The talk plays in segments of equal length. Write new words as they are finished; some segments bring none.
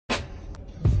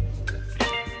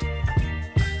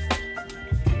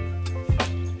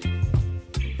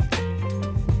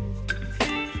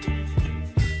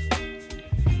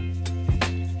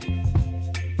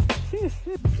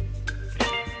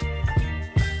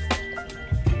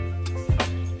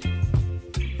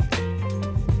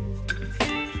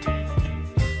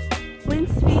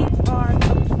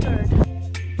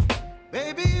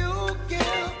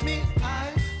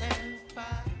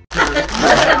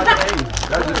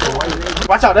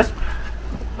Watch out. That's.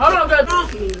 Hold on, girl.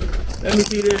 Let me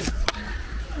see this.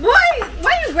 Why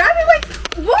you grab me like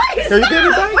what? So you did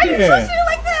it back Why you then. pushing it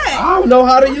like that? I don't know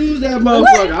how to use that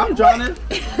motherfucker. I'm trying to.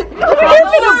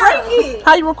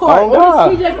 How you record? Oh,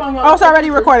 God. Oh, it's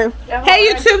already recording. Hey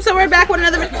YouTube, so we're back with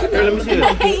another. Here, let me see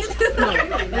this. Hey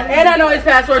YouTube. And I know his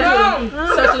password too.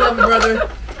 Such a loving brother.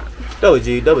 Double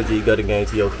G, go to game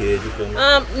to your kids. You feel me?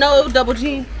 No double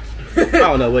G. I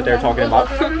don't know what they're talking about.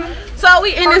 So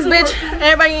we in this bitch.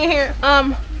 Everybody in here.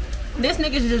 This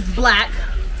nigga's just black.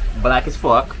 Black as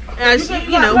fuck. As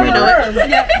you know, we know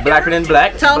it. Blacker than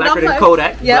black. Tell them Blacker don't than play.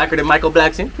 Kodak. Yep. Blacker than Michael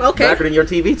Blackson. Okay. Blacker than your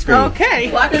TV screen. Okay.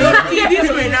 Blacker than TV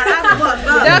screen. Now that's fucked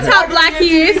up. That's how black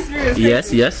he is.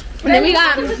 Yes, yes. And then we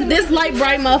got this light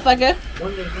bright motherfucker.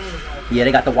 Yeah,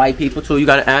 they got the white people too. You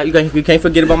gotta add. You can't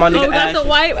forget about my nigga. Oh, we got Ashton. the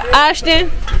white Ashton.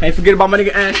 Can't forget about my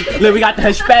nigga Ashton. Look, we got the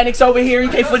Hispanics over here. You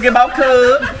can't forget about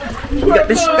Cub. We got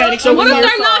the Hispanics over What here. if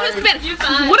they're not Hispanic?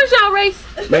 What is y'all race?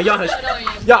 Man, y'all.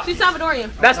 She's Salvadorian.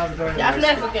 That's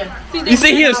Mexican. you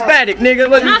see, he Hispanic, nigga.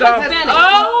 What you Not talking? Hispanic.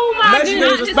 Oh my Mexican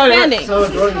Not is Hispanic.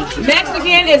 Hispanic.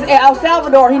 Mexican is El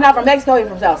Salvador. He's not from Mexico. He's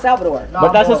from El Salvador.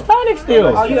 But that's Hispanic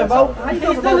still. Oh, you can vote? How you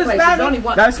go for both places? There's only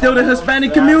one. That's still the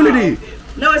Hispanic community.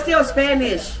 No, it's still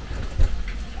Spanish.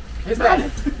 I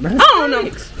don't know. No,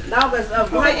 because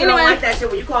white girl don't like that shit.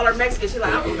 When you call her Mexican, she's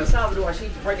like, I'm from El Salvador. She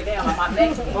break it down. I'm not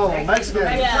Mexican. Oh, Mexican.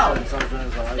 Yeah.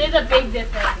 There's a big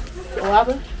difference. What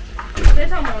happened? They're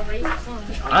talking about race.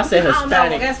 I said I don't know.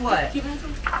 Hispanic. Guess what?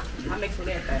 I mix with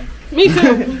everything. Me too.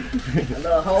 A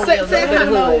little whole Say deal, hi.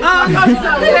 little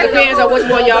hood. It depends on which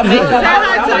one y'all make. Say hi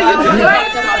to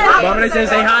YouTube. Mama, they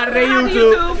say hi to their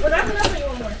YouTube.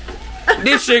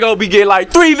 This shit gonna be getting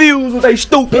like 3 views with they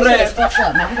stupid ass.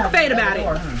 Fade about it.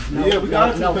 Yeah, we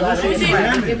got No, to.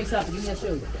 give me something. Give me a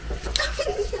shoe.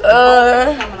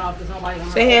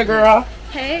 Say here, girl.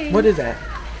 Hey. What is that?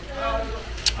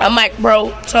 I'm like,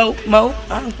 bro, so Mo.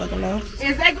 I don't fucking know.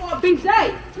 Is they going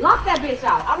BJ? Lock that bitch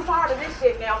out. I'm tired of this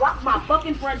shit now. Lock my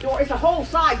fucking front door. It's a whole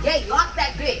side gate. Lock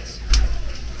that bitch.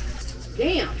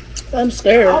 Damn. I'm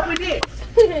scared. Open it.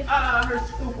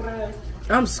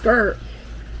 I'm scared.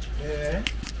 Yeah.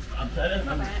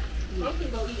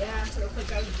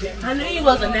 I knew you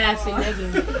was a nasty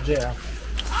nigga. Yeah.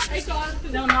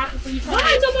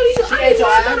 Why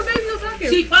nobody?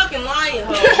 She fucking lying,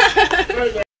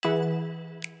 huh?